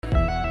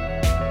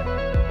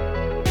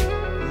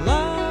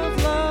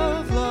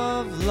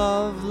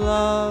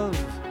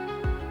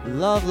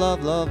Love,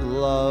 love, love,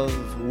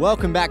 love.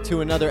 Welcome back to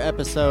another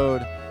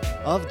episode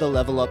of the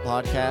Level Up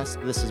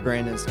Podcast. This is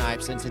Brandon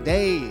Snipes, and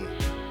today,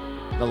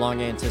 the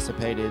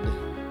long-anticipated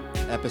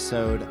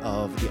episode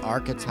of the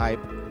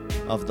archetype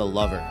of the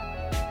lover.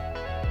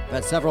 I've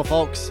had several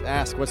folks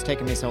ask what's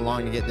taking me so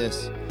long to get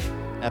this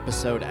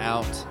episode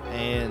out,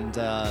 and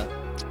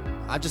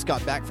I just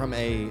got back from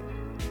a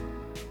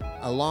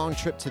long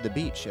trip to the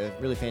beach, a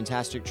really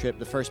fantastic trip,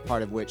 the first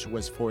part of which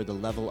was for the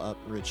Level Up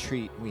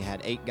retreat. We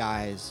had 8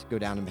 guys go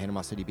down to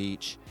Panama City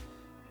Beach,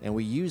 and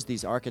we used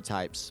these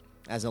archetypes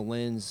as a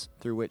lens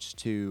through which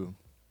to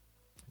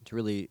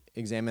really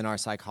examine our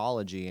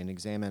psychology and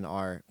examine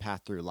our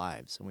path through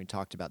lives. And we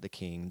talked about the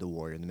king, the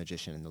warrior, the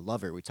magician, and the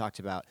lover. We talked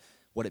about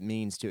what it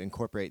means to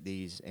incorporate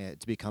these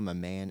to become a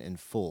man in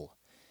full.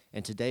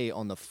 And today,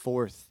 on the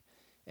fourth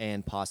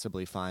and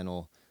possibly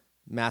final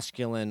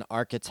masculine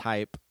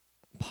archetype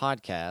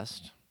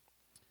podcast,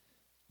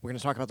 we're going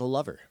to talk about the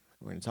lover.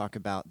 We're going to talk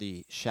about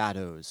the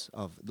shadows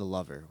of the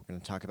lover. We're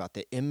going to talk about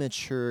the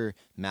immature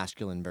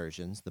masculine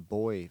versions, the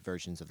boy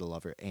versions of the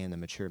lover, and the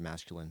mature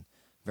masculine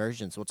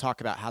versions. We'll talk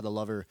about how the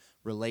lover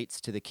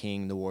relates to the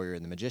king, the warrior,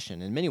 and the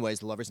magician. In many ways,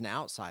 the lover's an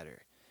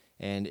outsider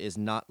and is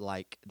not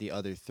like the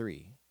other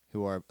three,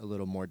 who are a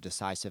little more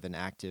decisive and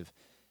active,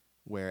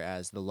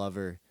 whereas the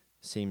lover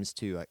seems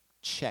to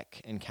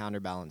check and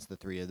counterbalance the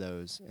three of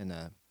those in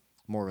a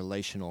more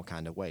relational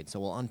kind of way. So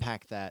we'll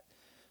unpack that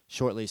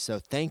shortly. So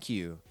thank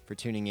you for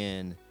tuning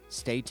in.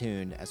 Stay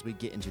tuned as we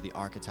get into the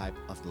archetype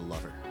of the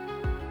lover.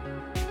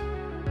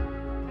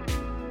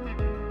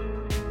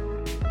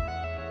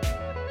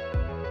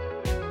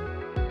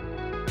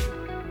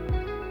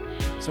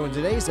 So in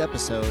today's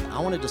episode,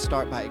 I wanted to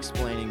start by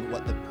explaining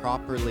what the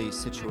properly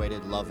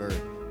situated lover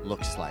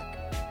looks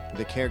like,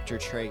 the character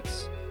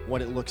traits, what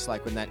it looks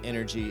like when that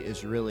energy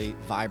is really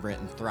vibrant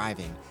and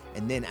thriving.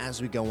 And then as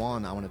we go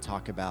on, I want to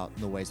talk about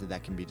the ways that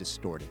that can be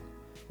distorted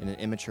in an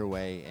immature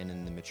way and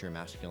in the mature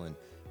masculine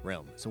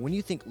realm. So when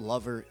you think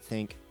lover,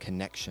 think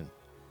connection,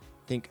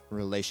 think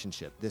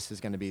relationship. This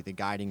is going to be the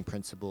guiding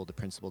principle, the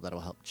principle that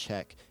will help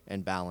check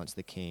and balance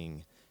the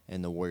king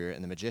and the warrior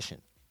and the magician.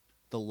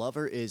 The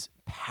lover is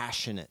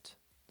passionate.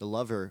 The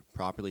lover,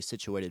 properly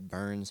situated,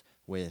 burns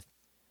with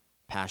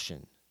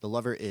passion. The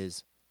lover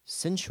is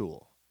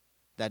sensual.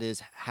 That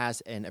is,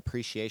 has an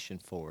appreciation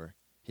for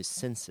his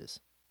senses.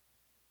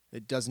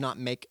 It does not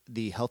make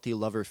the healthy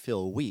lover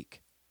feel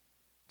weak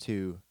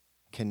to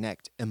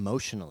connect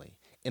emotionally,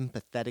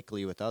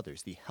 empathetically with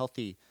others. The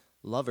healthy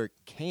lover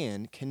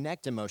can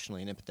connect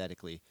emotionally and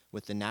empathetically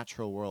with the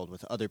natural world,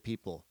 with other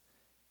people.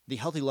 The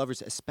healthy lover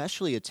is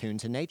especially attuned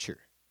to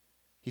nature.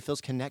 He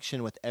feels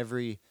connection with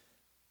every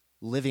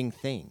living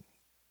thing.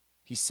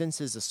 He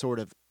senses a sort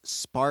of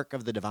spark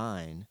of the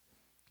divine,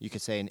 you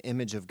could say an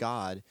image of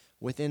God,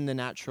 within the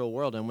natural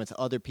world and with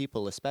other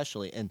people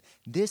especially. And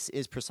this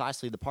is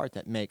precisely the part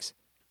that makes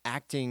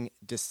acting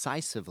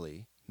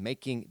decisively,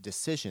 making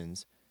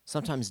decisions,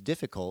 sometimes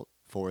difficult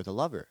for the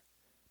lover.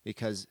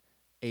 Because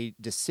a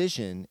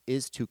decision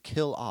is to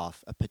kill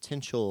off a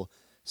potential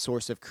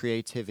source of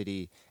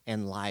creativity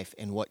and life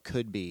and what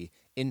could be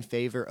in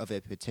favor of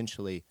a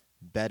potentially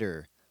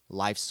better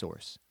life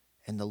source.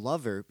 And the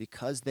lover,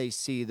 because they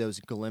see those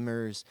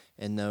glimmers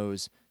and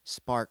those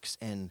sparks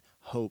and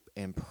hope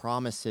and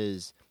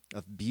promises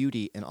of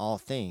beauty in all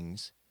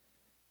things,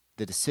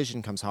 the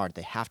decision comes hard.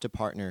 They have to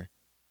partner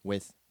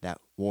with that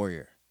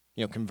warrior.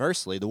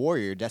 Conversely, the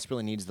warrior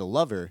desperately needs the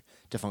lover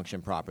to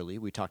function properly.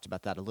 We talked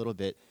about that a little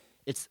bit.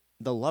 It's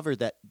the lover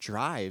that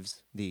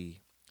drives the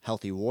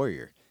healthy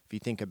warrior. If you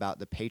think about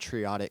the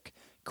patriotic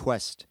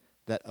quest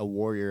that a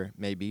warrior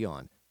may be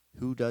on,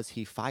 who does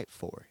he fight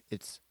for?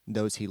 It's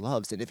those he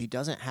loves. And if he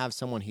doesn't have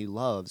someone he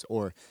loves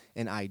or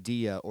an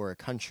idea or a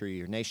country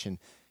or nation,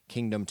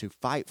 kingdom to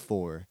fight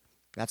for,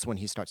 that's when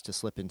he starts to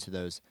slip into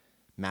those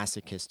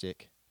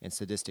masochistic and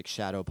sadistic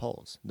shadow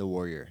poles, the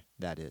warrior,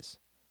 that is,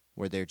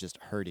 where they're just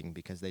hurting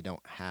because they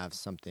don't have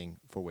something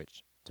for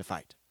which to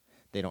fight.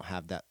 They don't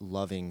have that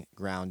loving,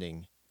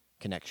 grounding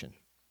connection.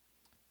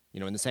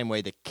 In the same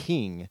way the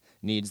king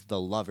needs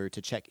the lover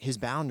to check his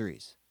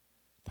boundaries.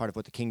 Part of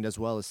what the king does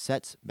well is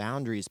sets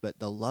boundaries, but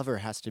the lover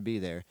has to be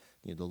there.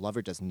 The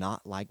lover does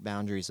not like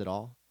boundaries at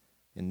all.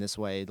 In this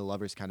way, the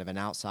lover is kind of an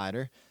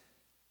outsider.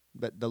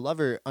 But the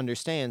lover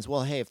understands,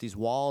 well, hey, if these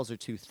walls are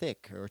too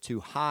thick or too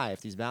high, if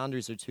these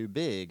boundaries are too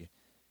big,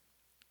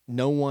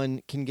 no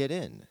one can get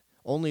in.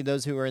 Only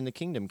those who are in the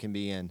kingdom can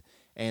be in.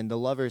 And the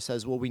lover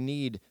says, well, we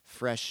need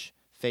fresh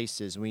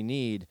faces. We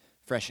need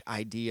fresh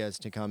ideas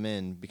to come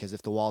in, because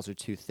if the walls are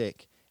too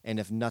thick and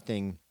if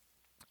nothing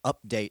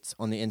updates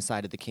on the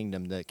inside of the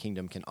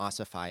kingdom can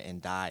ossify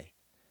and die.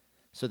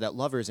 So that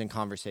lover is in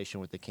conversation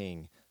with the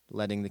king,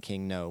 letting the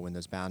king know when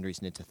those boundaries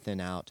need to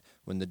thin out,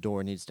 when the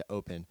door needs to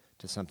open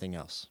to something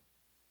else.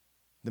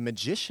 The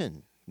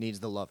magician needs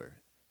the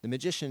lover. The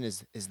magician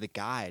is the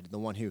guide, the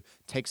one who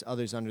takes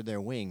others under their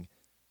wing.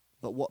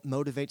 But what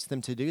motivates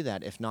them to do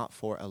that if not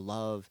for a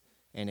love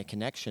and a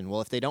connection?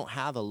 Well, if they don't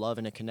have a love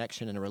and a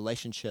connection and a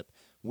relationship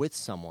with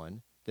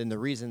someone, then the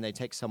reason they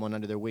take someone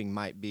under their wing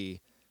might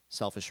be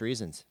selfish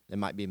reasons. It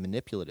might be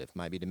manipulative,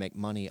 might be to make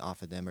money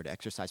off of them or to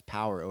exercise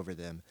power over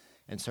them.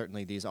 And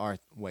certainly these are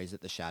ways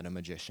that the shadow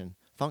magician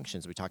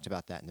functions. We talked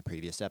about that in the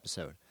previous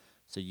episode.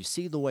 So you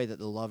see the way that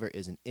the lover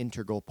is an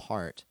integral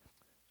part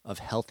of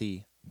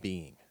healthy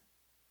being.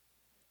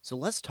 So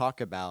let's talk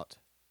about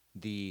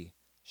the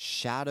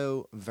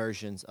shadow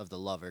versions of the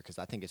lover, because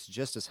I think it's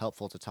just as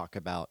helpful to talk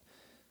about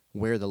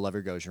where the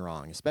lover goes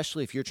wrong,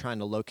 especially if you're trying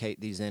to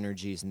locate these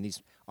energies and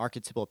these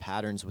archetypal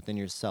patterns within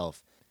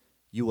yourself.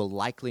 You will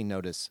likely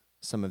notice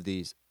some of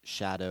these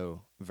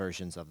shadow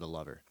versions of the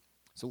lover.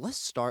 So let's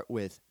start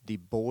with the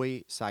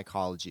boy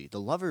psychology. The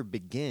lover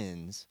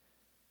begins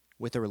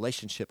with a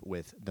relationship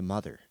with the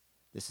mother.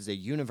 This is a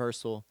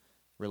universal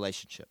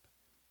relationship.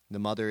 The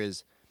mother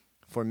is,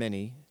 for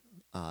many,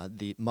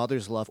 the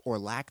mother's love or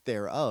lack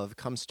thereof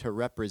comes to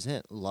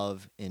represent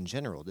love in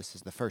general. This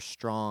is the first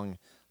strong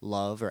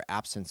love or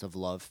absence of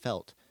love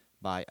felt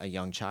by a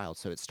young child.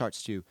 So it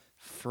starts to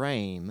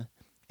frame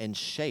and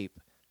shape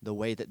the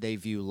way that they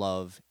view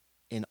love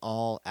in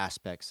all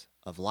aspects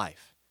of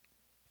life.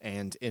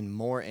 And in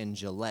Moore and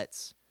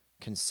Gillette's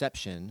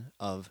conception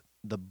of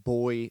the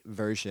boy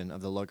version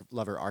of the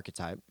lover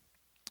archetype,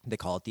 they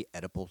call it the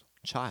Oedipal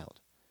child,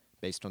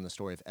 based on the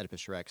story of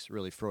Oedipus Rex,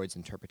 really Freud's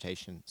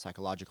interpretation,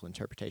 psychological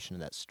interpretation of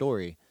that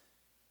story,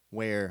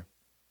 where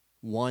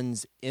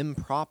one's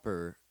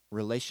improper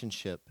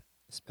relationship,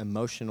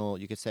 emotional,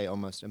 you could say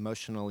almost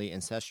emotionally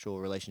ancestral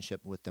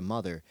relationship with the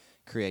mother,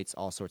 creates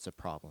all sorts of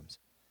problems.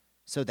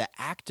 So the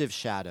active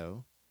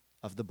shadow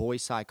of the boy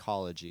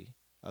psychology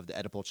of the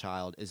Oedipal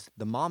child is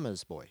the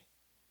mama's boy.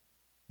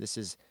 This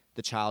is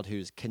the child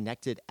who's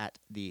connected at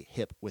the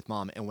hip with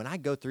mom. And when I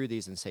go through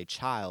these and say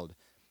child,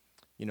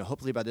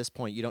 hopefully by this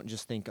point you don't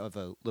just think of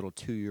a little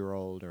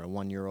 2-year-old or a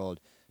 1-year-old,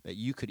 but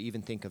you could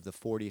even think of the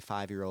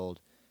 45-year-old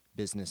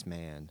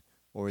businessman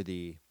or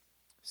the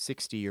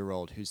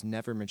 60-year-old who's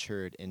never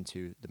matured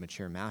into the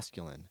mature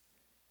masculine.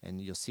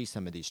 And you'll see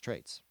some of these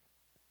traits.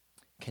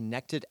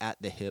 Connected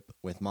at the hip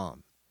with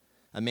mom.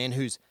 A man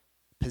who's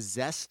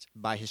possessed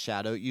by his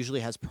shadow usually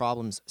has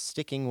problems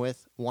sticking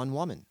with one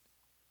woman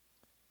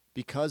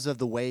because of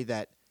the way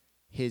that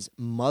his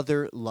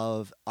mother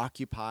love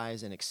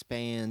occupies and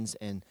expands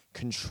and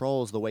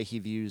controls the way he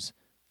views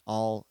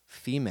all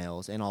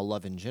females and all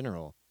love in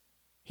general.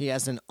 He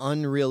has an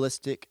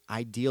unrealistic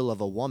ideal of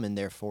a woman,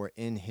 therefore,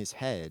 in his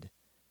head,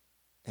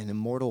 an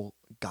immortal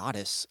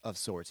goddess of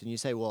sorts. And you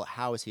say, well,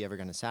 how is he ever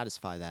going to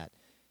satisfy that?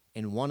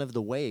 And one of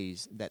the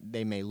ways that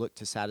they may look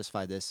to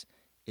satisfy this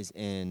is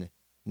in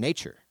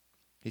nature.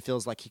 He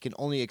feels like he can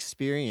only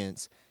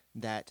experience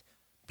that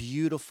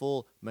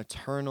beautiful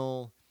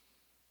maternal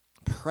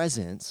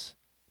presence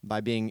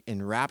by being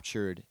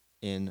enraptured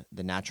in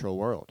the natural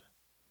world.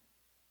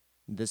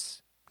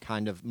 This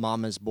kind of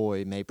mama's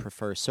boy may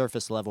prefer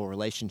surface level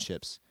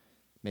relationships,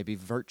 maybe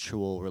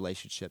virtual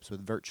relationships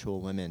with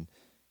virtual women,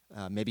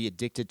 maybe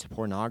addicted to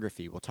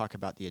pornography. We'll talk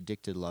about the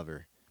addicted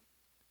lover.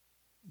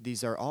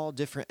 These are all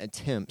different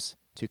attempts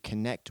to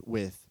connect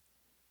with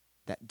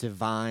that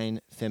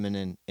divine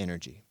feminine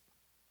energy.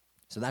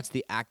 So that's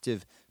the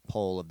active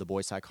pole of the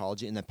boy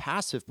psychology. And the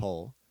passive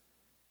pole,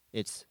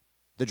 it's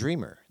the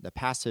dreamer, the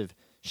passive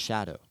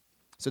shadow.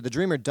 So the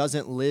dreamer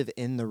doesn't live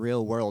in the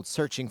real world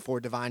searching for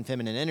divine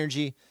feminine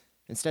energy.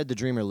 Instead, the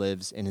dreamer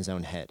lives in his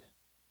own head.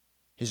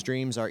 His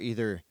dreams are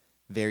either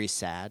very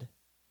sad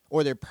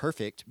or they're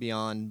perfect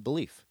beyond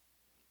belief.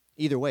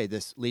 Either way,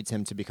 this leads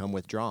him to become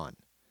withdrawn.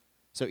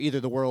 So either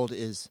the world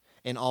is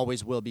and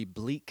always will be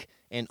bleak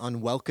and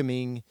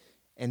unwelcoming,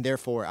 and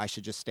therefore I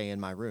should just stay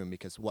in my room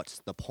because what's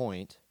the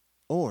point?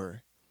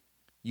 Or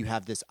you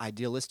have this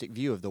idealistic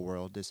view of the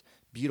world, this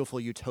beautiful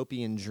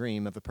utopian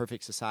dream of a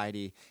perfect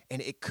society,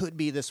 and it could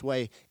be this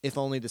way if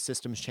only the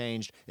systems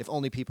changed, if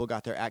only people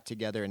got their act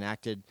together and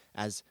acted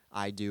as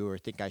I do or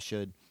think I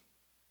should.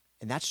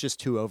 And that's just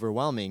too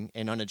overwhelming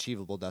and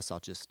unachievable, thus I'll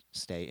just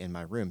stay in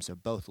my room. So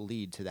both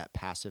lead to that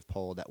passive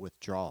pole, that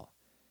withdrawal.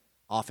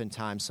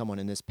 Oftentimes someone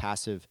in this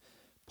passive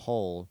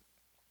pole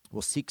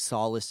will seek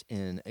solace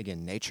in,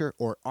 again, nature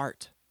or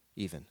art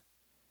even.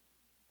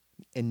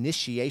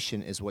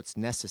 Initiation is what's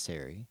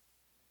necessary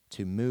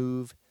to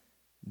move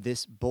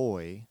this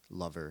boy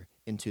lover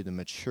into the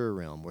mature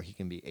realm where he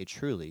can be a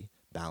truly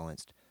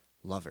balanced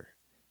lover.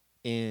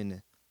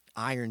 In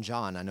Iron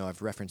John, I know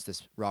I've referenced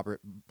this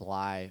Robert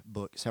Bly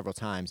book several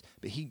times,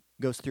 but he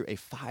goes through a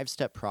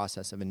 5-step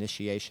process of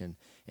initiation,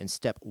 and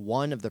step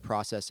 1 of the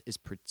process is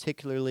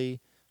particularly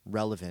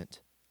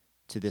relevant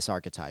to this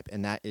archetype,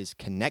 and that is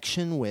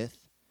connection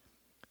with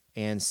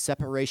and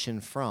separation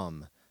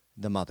from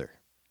the mother.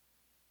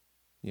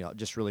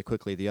 Just really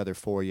quickly, the other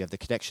 4, you have the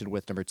connection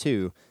with, number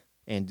 2,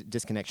 and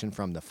disconnection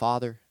from the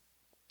father.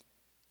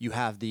 You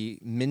have the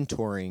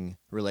mentoring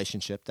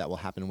relationship that will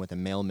happen with a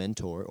male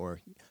mentor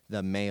or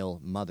the male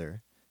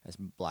mother, as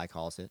Bly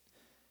calls it.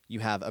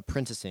 You have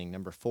apprenticing,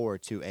 number 4,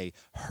 to a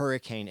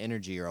hurricane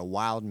energy or a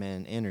wild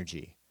man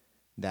energy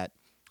that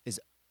is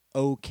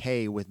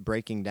okay with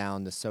breaking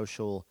down the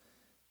social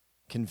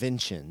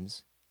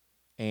conventions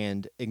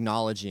and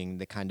acknowledging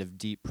the kind of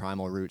deep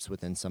primal roots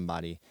within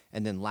somebody.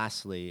 And then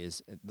lastly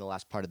is the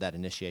last part of that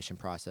initiation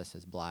process,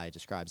 as Bly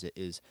describes it,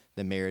 is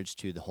the marriage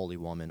to the holy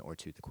woman or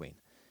to the queen.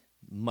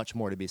 Much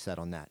more to be said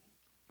on that.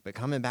 But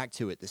coming back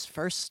to it, this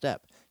first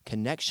step,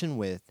 connection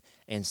with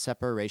and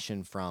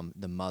separation from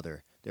the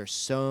mother. There are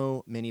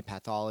so many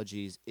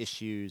pathologies,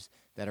 issues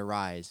that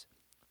arise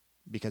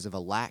because of a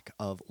lack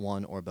of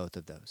one or both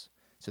of those.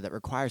 So that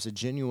requires a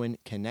genuine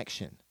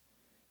connection,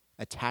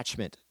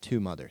 attachment to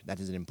mother.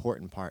 That is an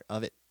important part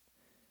of it.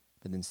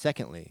 But then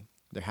secondly,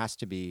 there has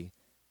to be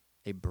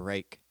a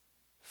break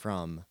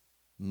from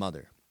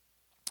mother.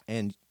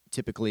 And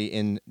typically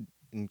in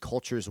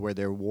cultures where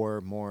there were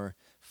more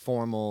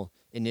formal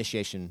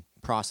initiation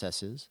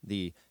processes,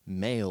 the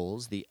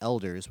males, the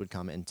elders, would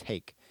come and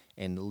take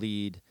and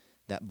lead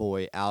that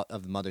boy out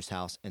of the mother's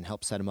house and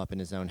help set him up in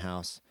his own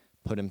house,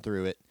 put him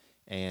through it,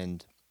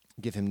 and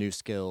give him new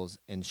skills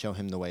and show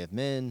him the way of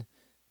men.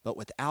 But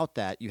without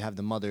that, you have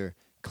the mother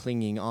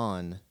clinging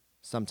on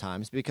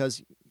sometimes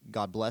because,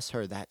 God bless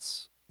her,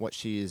 that's what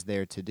she is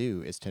there to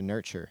do, is to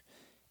nurture.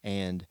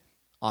 And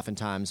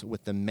oftentimes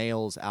with the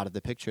males out of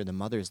the picture, the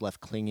mother is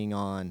left clinging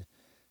on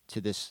to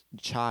this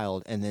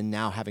child and then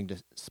now having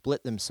to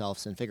split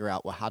themselves and figure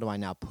out, well, how do I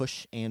now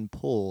push and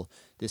pull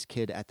this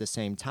kid at the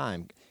same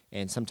time?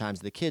 And sometimes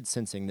the kid,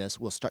 sensing this,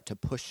 will start to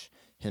push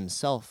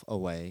himself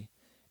away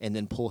and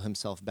then pull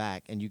himself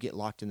back, and you get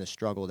locked in the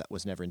struggle that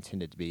was never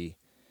intended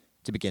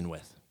to begin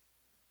with.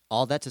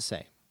 All that to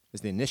say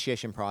is the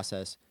initiation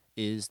process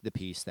is the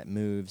piece that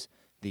moves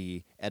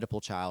the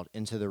Oedipal child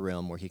into the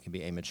realm where he can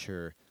be a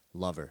mature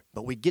lover.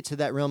 But we get to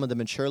that realm of the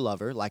mature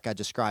lover, like I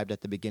described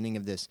at the beginning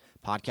of this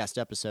podcast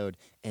episode,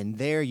 and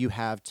there you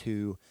have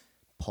two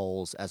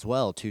poles as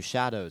well, two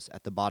shadows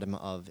at the bottom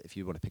of, if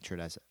you want to picture it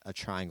as a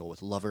triangle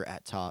with lover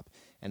at top,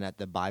 and at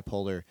the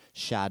bipolar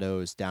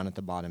shadows down at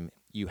the bottom,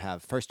 you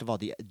have, first of all,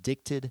 the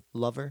addicted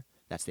lover,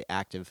 that's the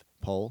active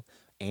pole,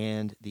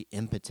 and the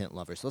impotent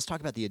lover. So let's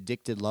talk about the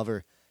addicted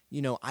lover.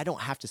 You know, I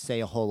don't have to say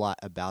a whole lot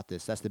about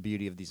this. That's the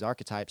beauty of these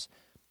archetypes.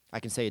 I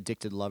can say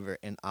addicted lover,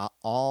 and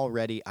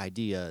already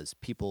ideas,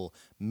 people,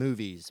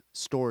 movies,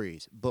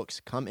 stories, books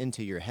come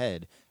into your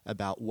head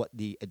about what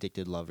the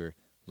addicted lover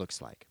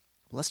looks like.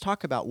 Let's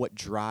talk about what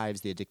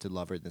drives the addicted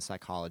lover and the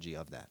psychology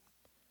of that.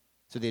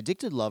 So the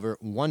addicted lover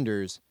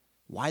wonders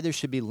why there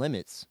should be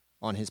limits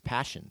on his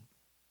passion.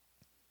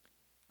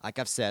 Like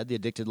I've said, the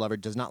addicted lover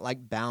does not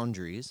like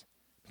boundaries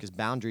because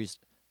boundaries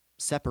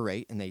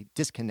separate and they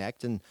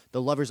disconnect, and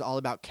the lover's all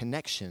about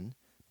connection,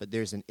 but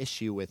there's an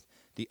issue with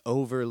the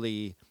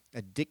overly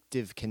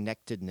addictive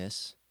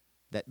connectedness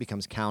that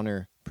becomes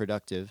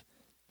counterproductive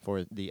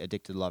for the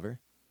addicted lover.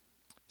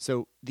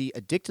 So the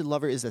addicted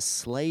lover is a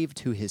slave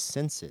to his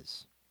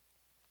senses.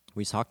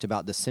 We talked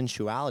about the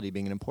sensuality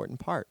being an important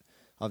part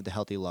of the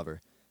healthy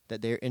lover,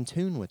 that they're in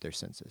tune with their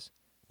senses.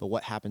 But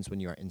what happens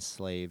when you are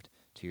enslaved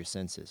to your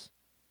senses?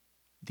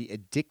 The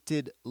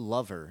addicted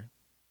lover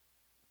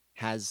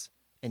has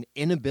an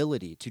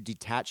inability to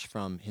detach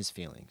from his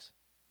feelings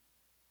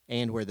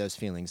and where those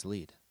feelings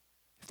lead.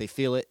 If they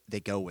feel it, they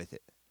go with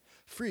it.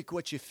 Freak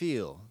what you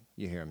feel,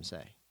 you hear him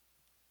say.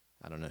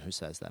 I don't know who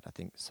says that. I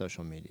think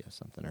social media,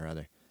 something or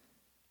other.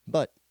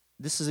 But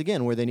this is,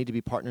 again, where they need to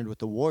be partnered with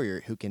the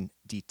warrior who can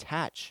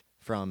detach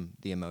from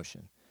the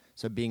emotion.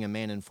 So being a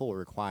man in full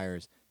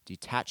requires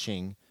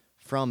detaching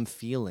from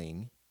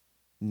feeling,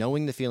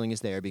 knowing the feeling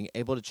is there, being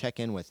able to check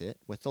in with it,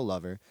 with the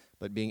lover,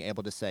 but being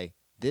able to say,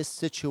 this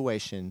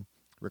situation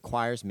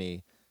requires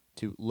me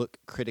to look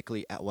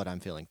critically at what I'm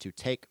feeling, to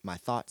take my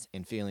thoughts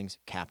and feelings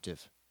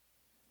captive.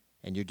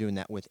 And you're doing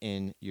that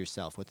within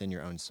yourself, within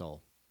your own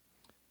soul.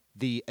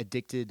 The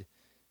addicted,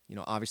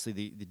 obviously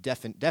the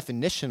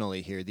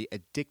definitionally here, the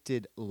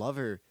addicted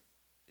lover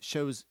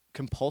shows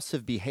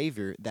compulsive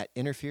behavior that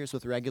interferes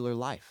with regular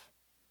life.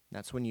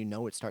 That's when you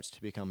know it starts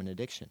to become an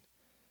addiction.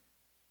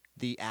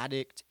 The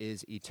addict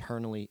is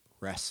eternally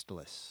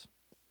restless,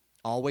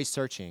 always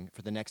searching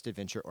for the next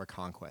adventure or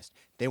conquest.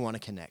 They want to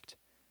connect.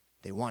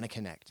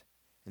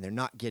 And they're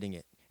not getting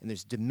it. And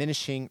there's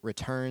diminishing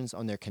returns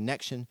on their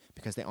connection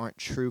because they aren't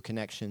true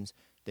connections.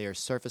 They are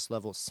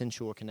surface-level,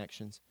 sensual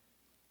connections.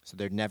 So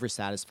they're never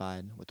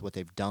satisfied with what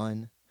they've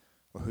done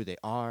or who they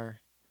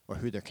are or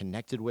who they're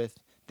connected with.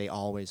 They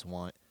always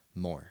want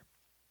more.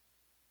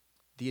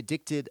 The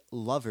addicted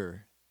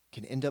lover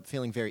can end up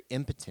feeling very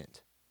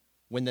impotent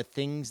when the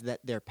things that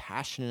they're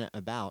passionate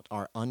about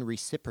are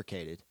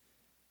unreciprocated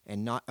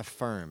and not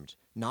affirmed,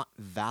 not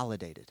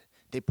validated.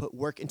 They put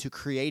work into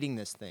creating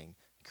this thing.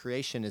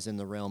 Creation is in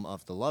the realm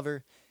of the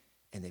lover,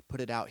 and they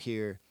put it out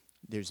here.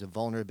 There's a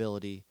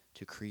vulnerability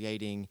to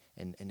creating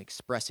and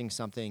expressing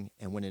something,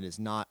 and when it is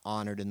not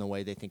honored in the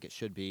way they think it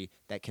should be,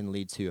 that can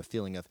lead to a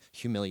feeling of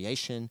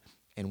humiliation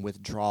and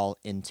withdrawal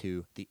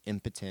into the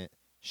impotent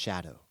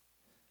shadow.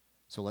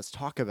 So let's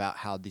talk about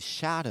how the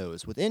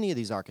shadows with any of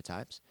these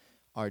archetypes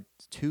are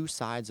two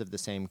sides of the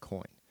same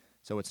coin.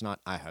 So it's not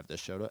I have this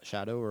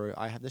shadow or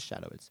I have this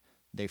shadow. It's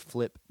they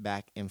flip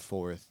back and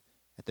forth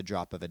at the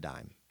drop of a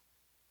dime.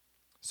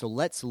 So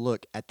let's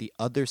look at the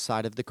other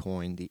side of the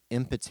coin, the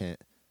impotent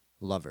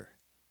lover.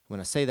 When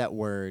I say that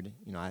word,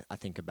 I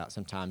think about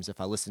sometimes if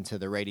I listen to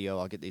the radio,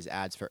 I'll get these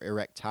ads for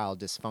erectile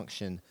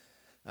dysfunction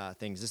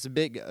things. It's a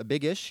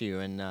big issue,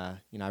 and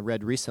I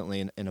read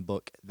recently in a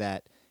book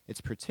that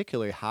it's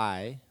particularly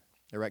high.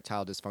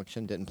 Erectile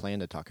dysfunction. Didn't plan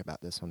to talk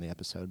about this on the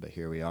episode, but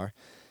here we are.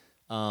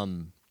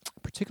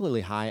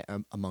 Particularly high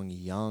among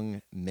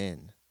young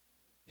men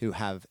who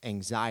have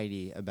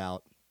anxiety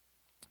about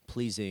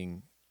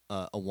pleasing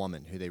a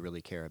woman who they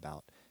really care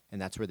about, and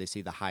that's where they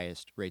see the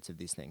highest rates of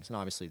these things. And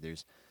obviously,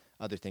 there's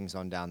other things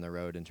on down the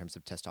road in terms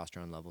of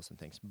testosterone levels and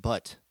things,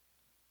 but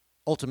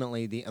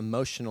ultimately, the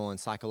emotional and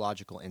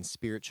psychological and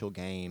spiritual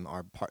game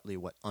are partly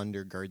what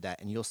undergird that,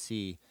 and you'll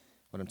see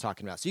what I'm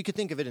talking about. So you could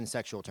think of it in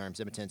sexual terms,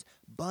 impotence,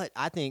 but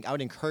I think I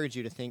would encourage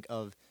you to think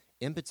of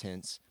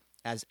impotence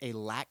as a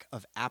lack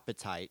of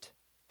appetite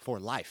for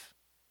life,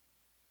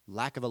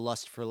 lack of a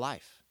lust for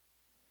life,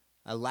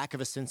 a lack of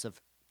a sense of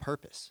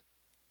purpose,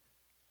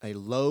 a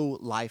low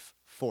life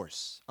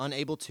force,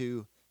 unable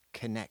to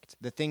connect.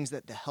 The things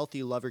that the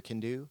healthy lover can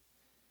do,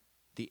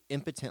 the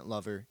impotent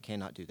lover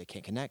cannot do. They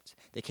can't connect.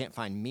 They can't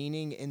find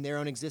meaning in their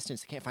own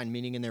existence. They can't find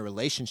meaning in their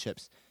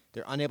relationships.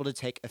 They're unable to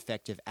take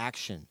effective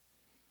action.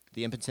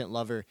 The impotent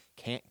lover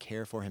can't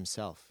care for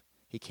himself.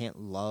 He can't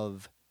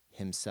love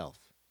himself.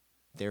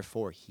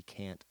 Therefore, he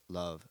can't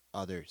love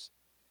others.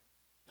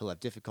 He'll have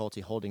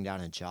difficulty holding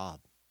down a job.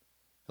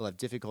 He'll have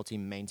difficulty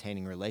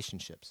maintaining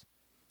relationships.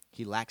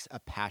 He lacks a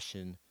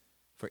passion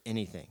for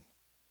anything.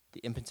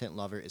 The impotent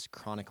lover is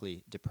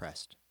chronically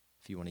depressed,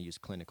 if you want to use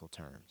clinical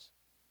terms.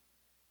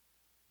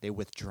 They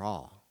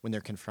withdraw when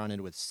they're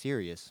confronted with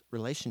serious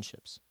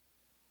relationships,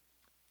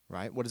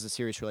 right? What is a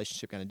serious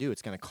relationship going to do?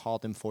 It's going to call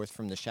them forth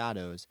from the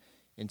shadows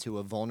into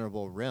a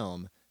vulnerable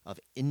realm of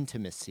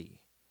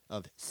intimacy,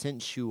 of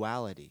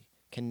sensuality,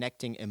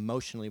 connecting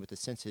emotionally with the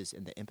senses,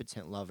 and the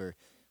impotent lover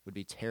would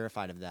be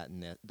terrified of that,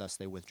 and thus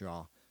they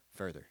withdraw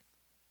further.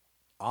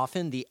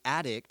 Often the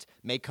addict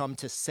may come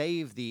to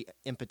save the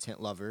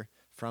impotent lover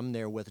from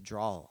their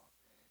withdrawal.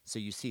 So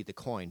you see the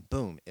coin,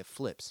 boom, it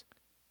flips.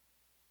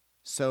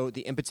 So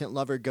the impotent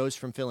lover goes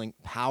from feeling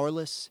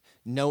powerless,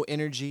 no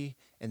energy,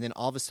 and then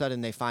all of a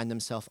sudden they find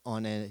themselves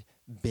on a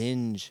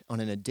binge,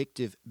 on an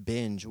addictive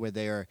binge where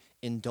they are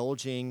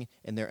indulging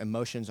and their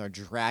emotions are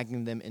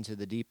dragging them into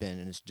the deep end,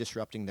 and it's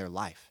disrupting their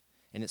life.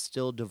 And it's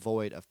still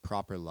devoid of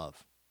proper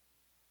love.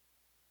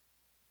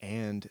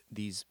 And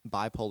these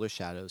bipolar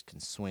shadows can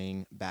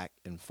swing back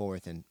and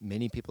forth, and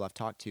many people I've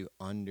talked to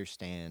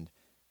understand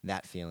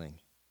that feeling.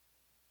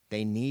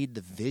 They need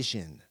the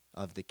vision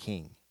of the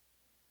king.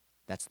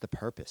 That's the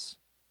purpose.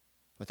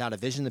 Without a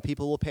vision, the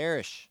people will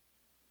perish.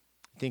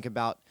 Think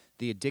about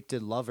the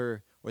addicted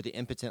lover or the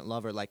impotent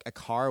lover like a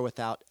car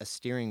without a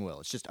steering wheel.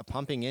 It's just a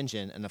pumping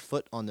engine and a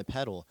foot on the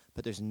pedal,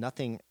 but there's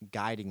nothing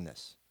guiding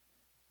this.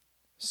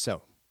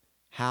 So,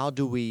 how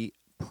do we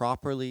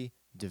properly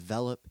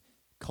develop,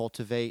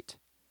 cultivate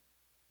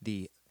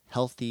the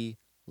healthy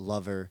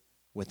lover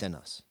within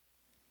us?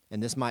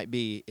 And this might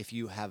be if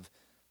you have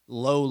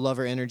low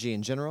lover energy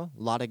in general.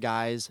 A lot of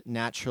guys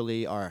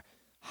naturally are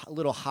a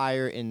little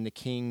higher in the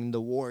king,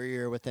 the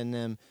warrior within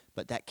them,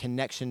 but that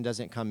connection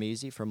doesn't come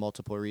easy for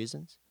multiple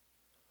reasons.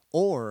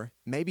 Or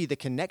maybe the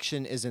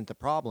connection isn't the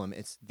problem,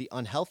 it's the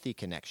unhealthy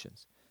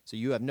connections. So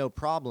you have no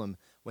problem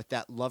with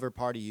that lover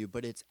part of you,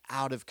 but it's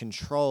out of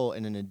control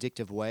in an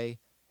addictive way,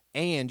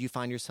 and you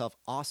find yourself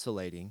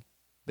oscillating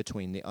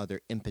between the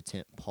other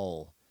impotent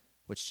pole,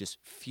 which just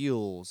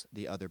fuels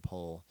the other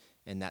pole,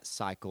 and that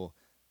cycle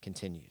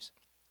continues.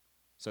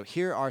 So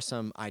here are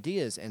some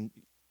ideas, and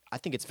I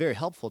think it's very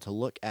helpful to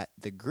look at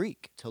the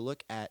Greek, to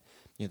look at,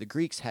 the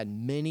Greeks had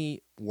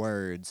many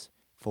words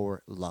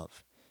for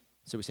love.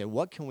 So we say,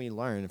 what can we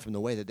learn from the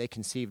way that they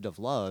conceived of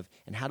love,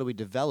 and how do we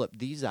develop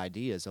these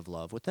ideas of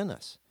love within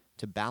us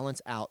to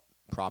balance out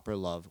proper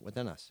love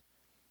within us?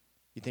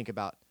 You think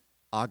about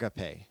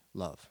agape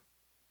love,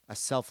 a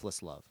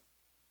selfless love.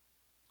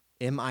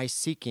 Am I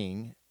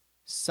seeking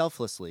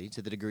selflessly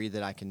to the degree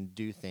that I can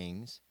do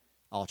things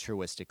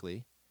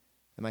altruistically?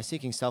 Am I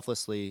seeking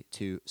selflessly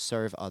to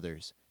serve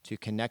others, to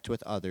connect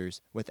with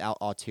others without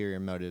ulterior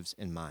motives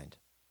in mind?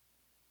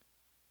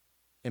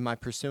 Am I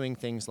pursuing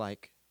things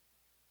like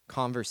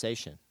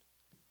conversation,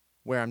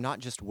 where I'm not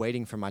just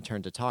waiting for my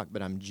turn to talk,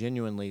 but I'm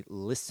genuinely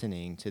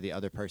listening to the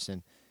other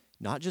person,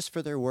 not just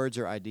for their words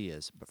or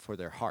ideas, but for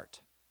their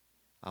heart?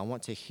 I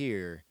want to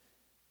hear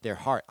their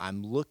heart.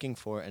 I'm looking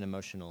for an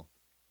emotional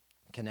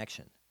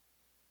connection.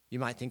 You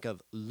might think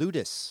of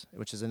ludus,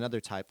 which is another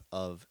type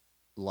of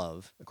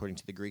love, according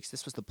to the Greeks.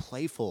 This was the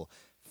playful,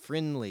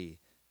 friendly.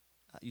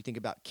 You think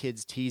about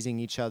kids teasing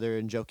each other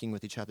and joking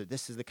with each other.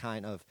 This is the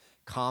kind of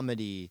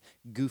comedy,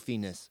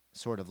 goofiness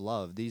sort of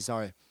love. These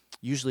are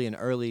usually in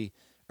early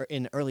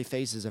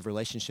phases of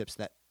relationships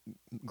that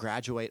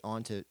graduate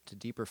on to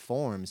deeper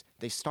forms.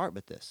 They start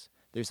with this.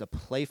 There's a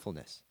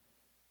playfulness.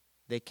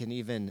 They can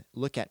even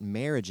look at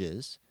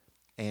marriages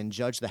and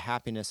judge the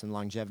happiness and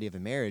longevity of a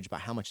marriage by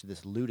how much of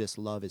this ludus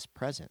love is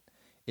present.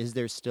 Is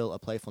there still a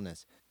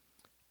playfulness?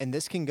 And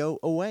this can go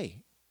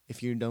away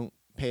if you don't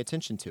pay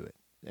attention to it.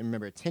 And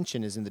remember,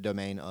 attention is in the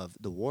domain of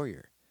the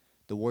warrior.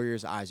 The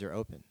warrior's eyes are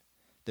open.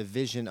 The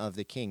vision of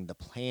the king, the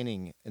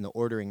planning and the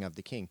ordering of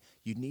the king.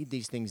 You need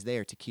these things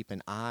there to keep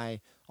an eye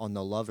on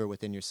the lover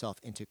within yourself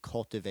and to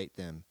cultivate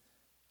them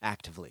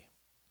actively.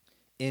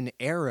 In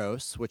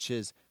eros, which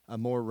is a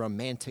more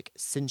romantic,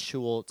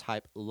 sensual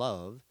type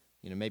love,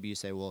 maybe you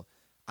say, well,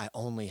 I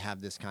only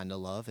have this kind of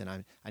love, and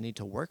I need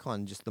to work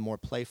on just the more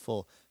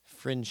playful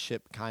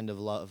friendship kind of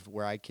love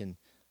where I can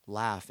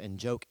laugh and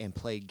joke and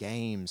play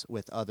games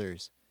with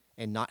others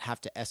and not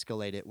have to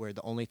escalate it where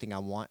the only thing I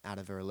want out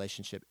of a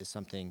relationship is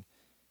something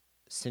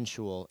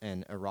sensual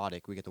and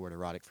erotic. We get the word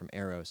erotic from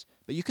eros.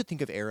 But you could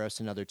think of eros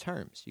in other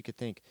terms. You could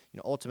think,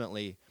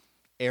 ultimately,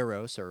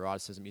 eros or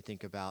eroticism, you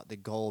think about the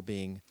goal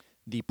being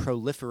the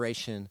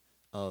proliferation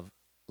of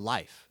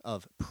life,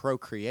 of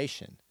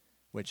procreation,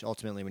 which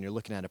ultimately when you're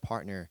looking at a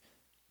partner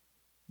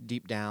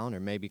deep down or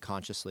maybe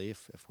consciously,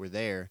 if we're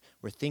there,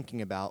 we're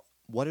thinking about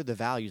what are the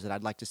values that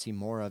I'd like to see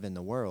more of in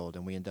the world,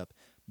 and we end up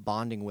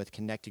bonding with,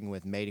 connecting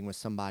with, mating with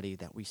somebody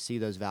that we see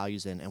those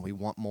values in and we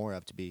want more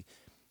of to be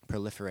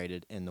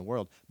proliferated in the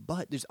world.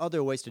 But there's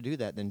other ways to do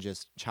that than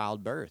just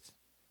childbirth.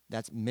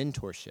 That's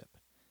mentorship.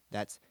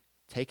 That's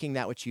taking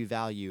that which you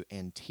value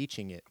and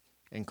teaching it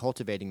and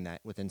cultivating that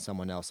within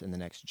someone else in the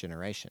next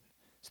generation.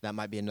 So that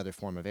might be another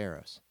form of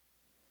eros.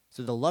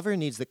 So the lover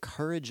needs the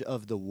courage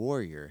of the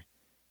warrior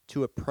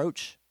to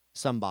approach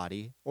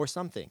somebody or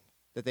something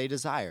that they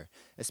desire,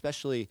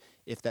 especially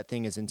if that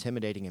thing is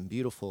intimidating and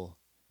beautiful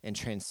and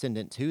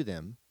transcendent to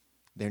them.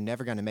 They're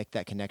never going to make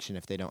that connection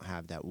if they don't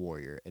have that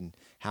warrior. And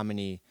how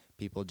many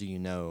people do you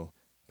know,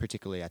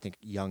 particularly I think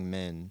young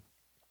men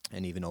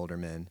and even older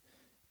men,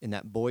 in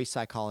that boy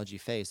psychology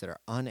phase that are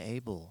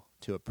unable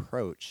to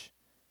approach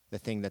the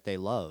thing that they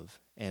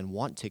love and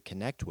want to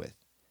connect with,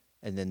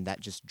 and then that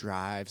just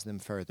drives them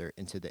further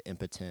into the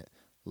impotent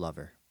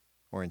lover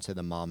or into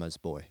the mama's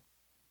boy.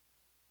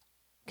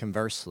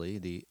 Conversely,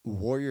 the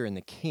warrior and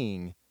the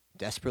king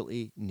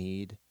desperately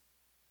need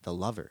the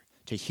lover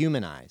to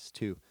humanize,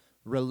 to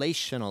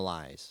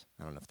relationalize,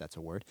 I don't know if that's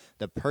a word,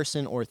 the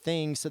person or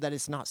thing so that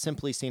it's not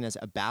simply seen as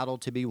a battle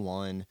to be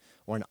won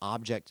or an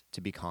object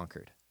to be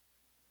conquered.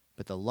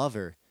 But the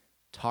lover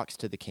talks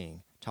to the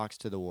king, talks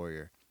to the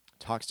warrior,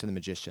 talks to the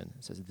magician,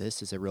 and says,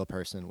 this is a real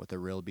person with a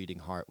real beating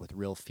heart, with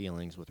real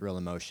feelings, with real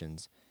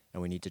emotions,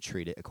 and we need to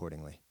treat it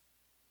accordingly.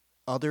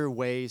 Other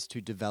ways to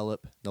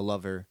develop the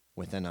lover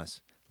within us: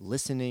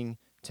 listening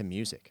to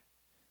music.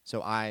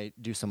 So I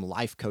do some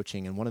life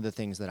coaching, and one of the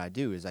things that I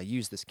do is I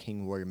use this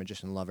king, warrior,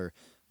 magician, lover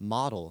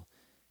model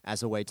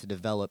as a way to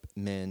develop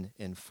men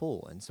in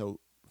full. And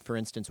so, for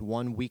instance,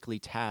 one weekly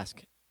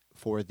task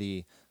for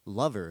the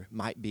lover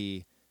might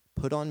be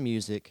put on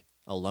music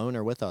alone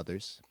or with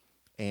others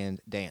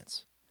and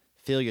dance.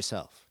 Feel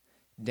yourself.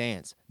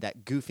 Dance.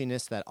 That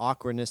goofiness, that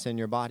awkwardness in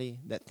your body,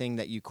 that thing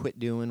that you quit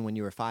doing when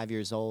you were 5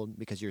 years old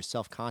because you're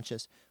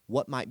self-conscious,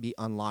 what might be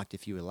unlocked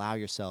if you allow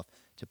yourself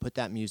to put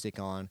that music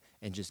on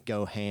and just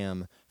go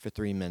ham for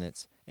 3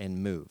 minutes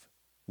and move?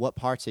 What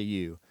parts of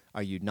you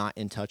are you not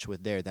in touch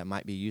with there that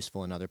might be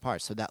useful in other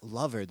parts? So that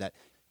lover, that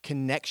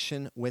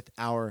connection with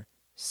our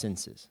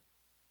senses.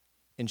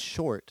 In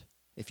short,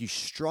 if you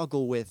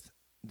struggle with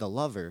the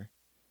lover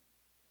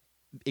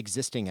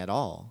existing at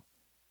all,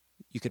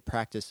 you could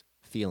practice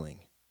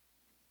feeling.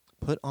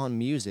 Put on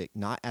music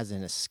not as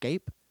an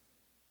escape,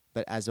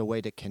 but as a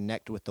way to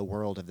connect with the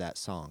world of that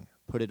song.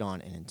 Put it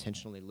on and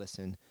intentionally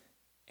listen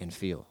and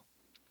feel.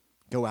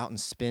 Go out and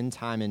spend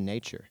time in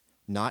nature,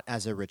 not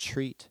as a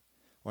retreat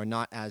or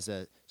not as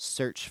a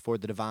search for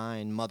the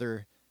divine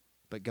mother,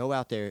 but go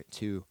out there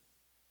to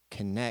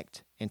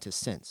connect and to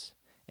sense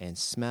and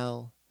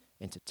smell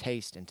and to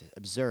taste and to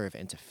observe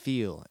and to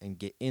feel and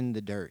get in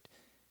the dirt.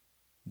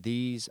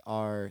 These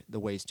are the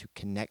ways to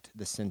connect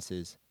the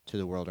senses to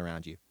the world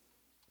around you.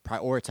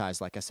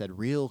 Prioritize, like I said,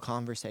 real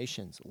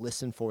conversations.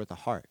 Listen for the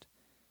heart.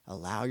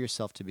 Allow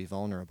yourself to be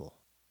vulnerable.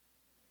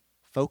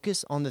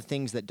 Focus on the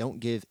things that don't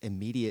give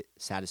immediate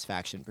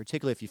satisfaction,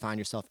 particularly if you find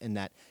yourself in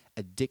that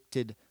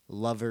addicted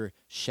lover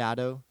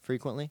shadow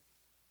frequently.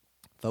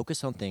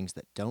 Focus on things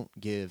that don't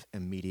give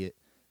immediate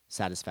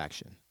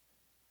satisfaction.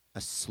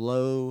 A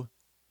slow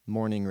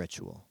morning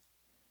ritual.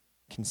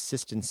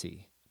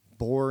 Consistency.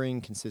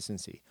 Boring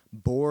consistency.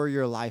 Bore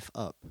your life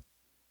up.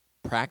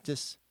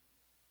 Practice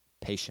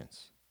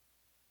patience.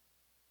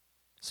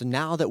 So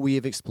now that we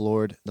have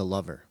explored the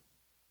lover,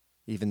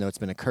 even though it's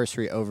been a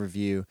cursory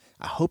overview,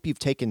 I hope you've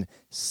taken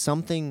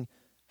something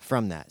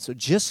from that. So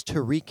just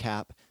to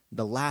recap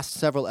the last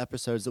several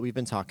episodes that we've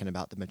been talking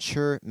about, the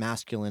mature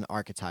masculine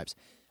archetypes,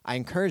 I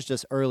encouraged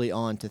us early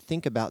on to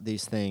think about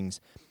these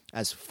things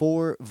as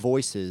 4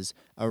 voices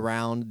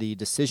around the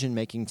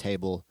decision-making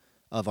table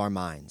of our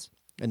minds.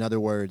 In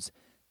other words,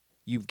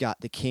 you've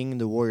got the king,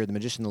 the warrior, the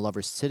magician, the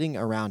lover sitting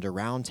around a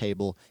round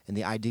table, and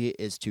the idea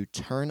is to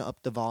turn up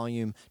the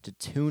volume, to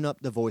tune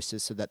up the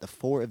voices so that the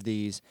 4 of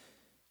these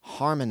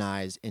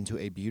harmonize into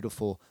a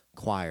beautiful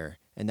choir,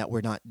 and that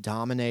we're not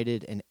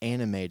dominated and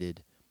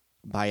animated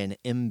by an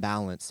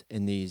imbalance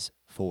in these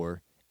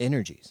 4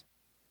 energies.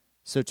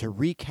 So to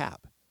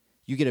recap,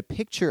 You get a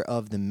picture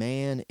of the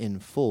man in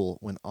full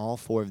when all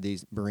four of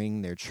these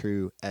bring their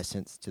true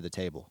essence to the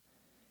table.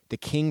 The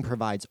king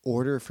provides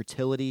order,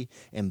 fertility,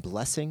 and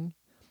blessing.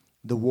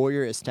 The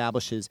warrior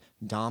establishes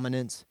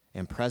dominance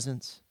and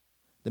presence.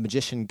 The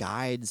magician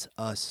guides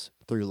us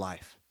through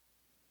life.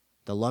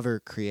 The lover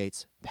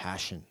creates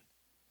passion.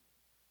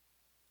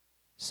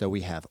 So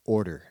we have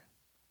order,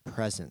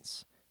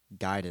 presence,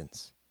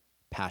 guidance,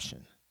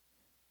 passion.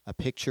 A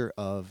picture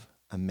of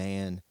a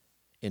man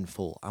in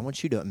full. I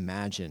want you to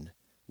imagine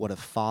what a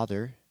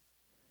father,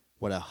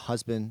 what a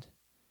husband,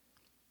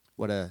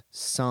 what a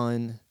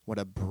son, what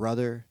a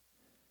brother,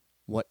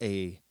 what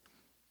a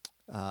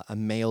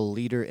male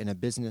leader in a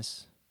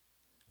business,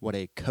 what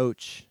a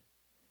coach,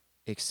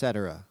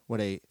 etc., what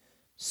a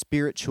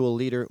spiritual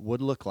leader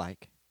would look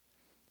like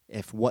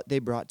if what they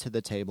brought to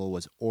the table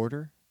was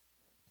order,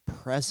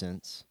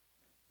 presence,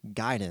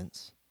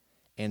 guidance,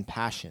 and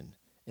passion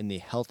in the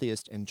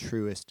healthiest and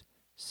truest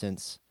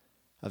sense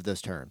of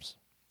those terms.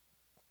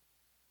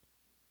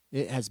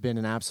 It has been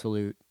an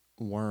absolute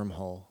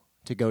wormhole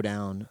to go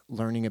down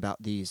learning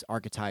about these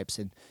archetypes,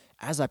 and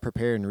as I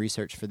prepare and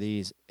research for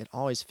these, it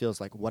always feels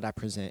like what I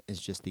present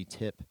is just the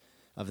tip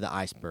of the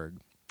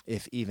iceberg.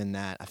 If even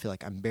that, I feel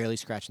like I'm barely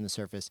scratching the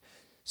surface.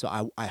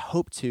 So I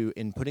hope to,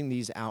 in putting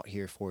these out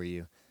here for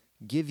you,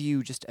 give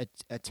you just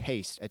a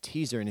taste, a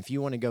teaser. And if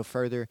you want to go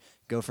further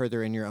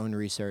in your own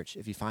research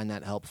if you find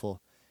that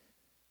helpful.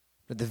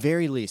 But at the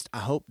very least, I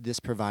hope this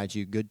provides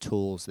you good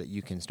tools that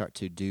you can start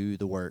to do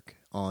the work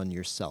on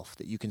yourself,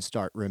 that you can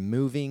start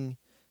removing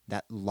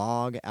that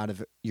log out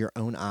of your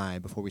own eye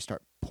before we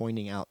start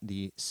pointing out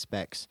the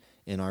specks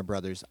in our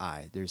brother's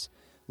eye. There's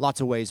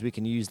lots of ways we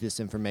can use this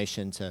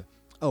information to,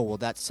 oh, well,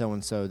 that's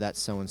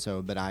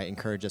so-and-so, but I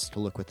encourage us to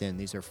look within.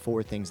 These are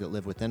 4 things that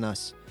live within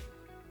us,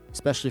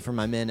 especially for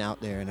my men out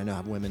there, and I know I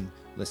have women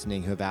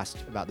listening who have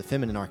asked about the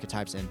feminine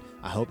archetypes, and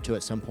I hope to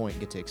at some point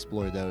get to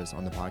explore those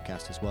on the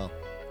podcast as well.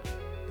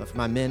 But for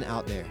my men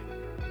out there,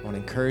 I want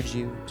to encourage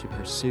you to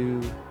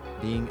pursue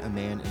being a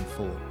man in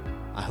full.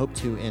 I hope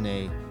to, in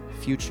a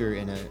future,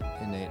 in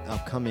an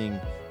upcoming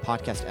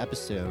podcast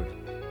episode,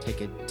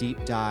 take a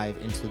deep dive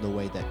into the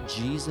way that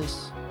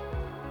Jesus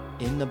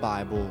in the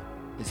Bible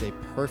is a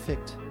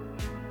perfect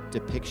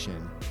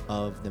depiction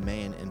of the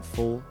man in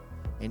full,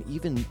 and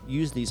even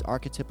use these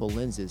archetypal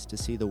lenses to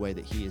see the way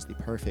that he is the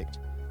perfect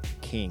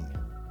king,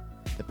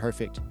 the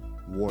perfect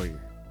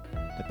warrior,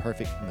 the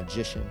perfect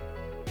magician,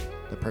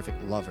 the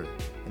perfect lover,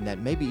 and that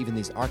maybe even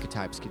these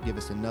archetypes could give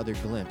us another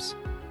glimpse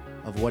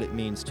of what it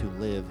means to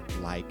live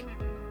like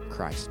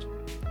Christ.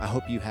 I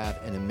hope you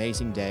have an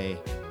amazing day.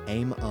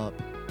 Aim up,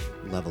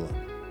 level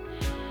up.